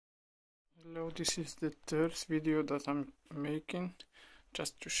Hello, this is the third video that I'm making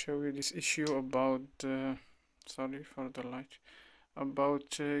just to show you this issue about sorry for the light, about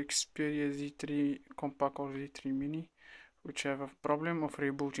Xperia Z3 Compact or Z3 Mini, which have a problem of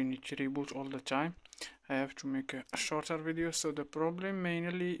rebooting. It reboots all the time. I have to make a shorter video. So the problem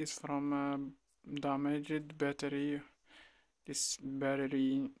mainly is from damaged battery. This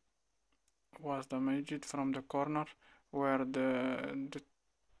battery was damaged from the corner where the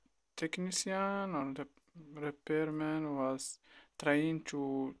technician or the repairman was trying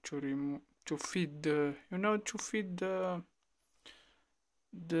to feed the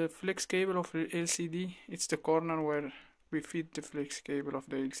the flex cable of the LCD. It's the corner where we feed the flex cable of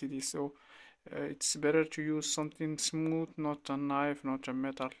the LCD. So it's better to use something smooth, not a knife, not a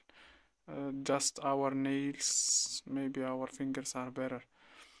metal. Just our nails, maybe our fingers are better.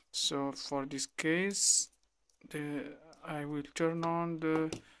 So for this case, I will turn on the,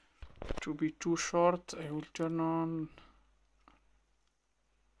 to be too short, I will turn on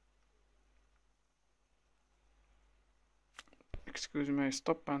excuse me, I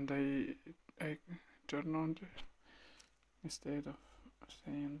stop and I turn on the, instead of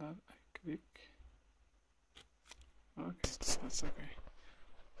saying that I click. Okay, that's okay.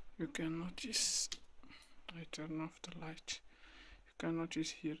 You can notice I turn off the light. You can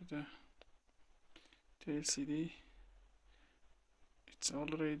notice here the LCD. It's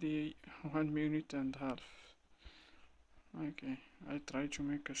already 1 minute and a half. Okay, I try to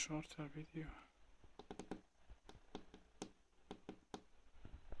make a shorter video.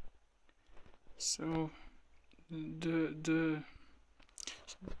 So the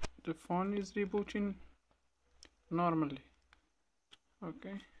phone is rebooting normally.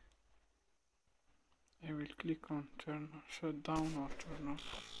 Okay, I will click on shut down or turn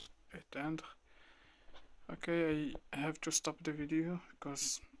off at end. Okay, I have to stop the video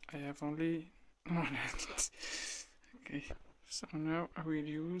because I have only 1 minute. Okay, so now I will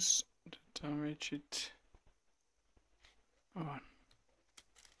use the damaged one.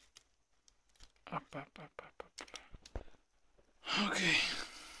 Up. Okay,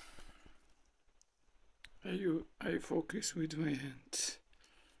 I focus with my hand.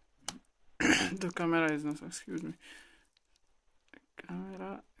 The camera is not, excuse me, the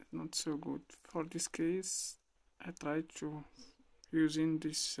camera is not so good for this case. I try to, using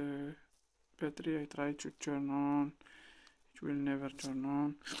this battery, I try to turn on. It will never turn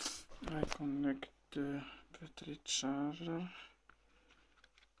on. I connect the battery charger.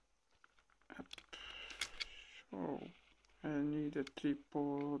 So I need a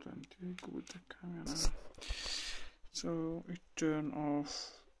tripod and take with the camera. So it turn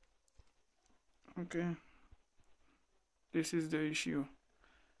off. Okay, this is the issue.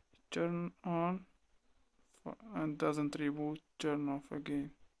 Turn on and doesn't reboot, turn off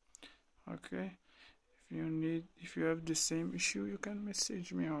again. Okay, if you have the same issue, you can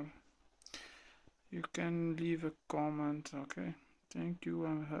message me or you can leave a comment. Okay, thank you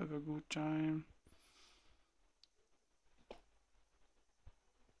and have a good time.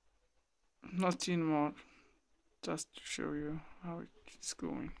 Nothing more, just to show you how it is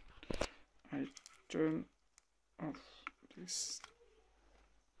going. I turn off this,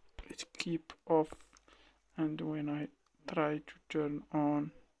 it keep off, and when I try to turn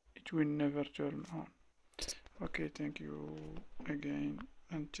on, it will never turn on. Okay, thank you again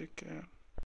and take care.